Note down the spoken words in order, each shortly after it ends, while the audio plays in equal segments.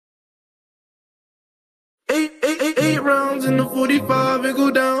8 rounds in the 45, it go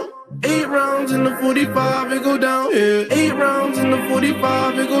down. 8 rounds in the 45, it go down. Yeah. 8 rounds in the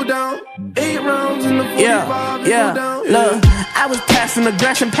 45, it go down. 8 rounds in the 45, it go down. Yeah. Look, I was passing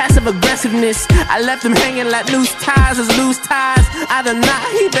aggression, passive aggressiveness. I left him hanging like loose ties is loose ties. I do not,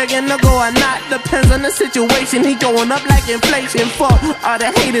 he begging to go or not. Depends on the situation, he going up like inflation. Fuck all the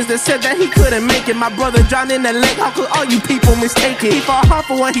haters that said that he couldn't make it. My brother drowned in the lake, how could all you people mistake it? He fought hard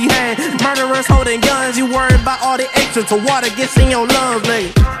for what he had, murderers holding guns. You worried about all the extra till water gets in your lungs,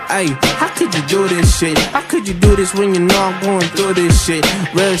 nigga. Hey, how could you do this shit? How could you do this when you know I'm going through this shit?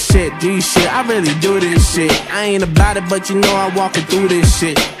 Real shit, G shit, I really do this shit. I ain't about it, but you know I'm walking through this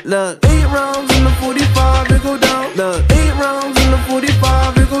shit. Look, 8 rounds in the 45, it go down. Look, 8 rounds in the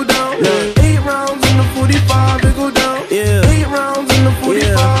 45, it go down. Look, 8 rounds in the 45, it go down. Yeah. 8 rounds in the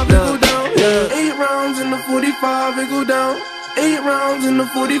 45, it go down. Yeah. 8 rounds in the 45, it go down. 8 rounds in the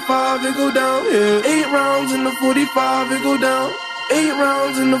 45, it go down. Yeah. 8 rounds in the 45, it go down. 8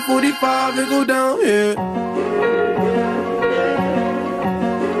 rounds in the 45, it go down. Yeah.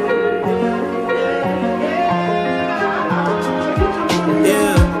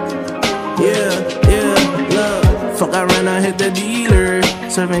 Fuck, I ran, I hit the dealer.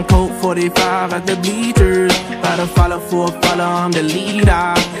 Serving coke 45 at the bleachers. About to follow for a follow, I'm the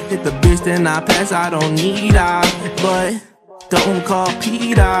leader. Hit the bitch, then I pass, I don't need her. But don't call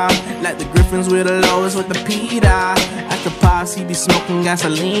Peter. Like the Griffins with the lowest with the Peter. At the pops, he be smoking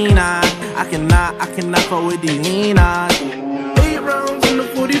gasoline. I cannot fuck with these leaners.